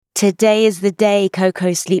Today is the day,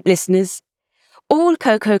 Koko Sleep listeners. All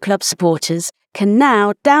Koko Club supporters can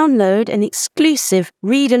now download an exclusive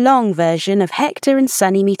read-along version of Hector and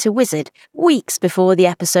Sunny Meet a Wizard weeks before the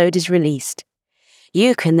episode is released.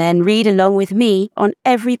 You can then read along with me on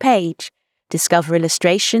every page, discover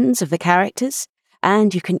illustrations of the characters,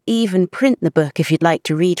 and you can even print the book if you'd like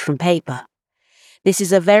to read from paper. This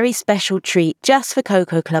is a very special treat just for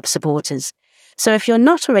Koko Club supporters. So if you're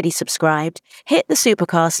not already subscribed, hit the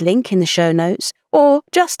Supercast link in the show notes or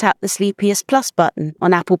just tap the Sleepiest Plus button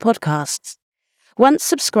on Apple Podcasts. Once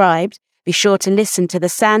subscribed, be sure to listen to the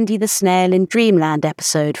Sandy the Snail in Dreamland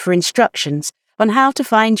episode for instructions on how to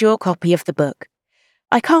find your copy of the book.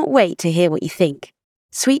 I can't wait to hear what you think.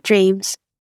 Sweet dreams.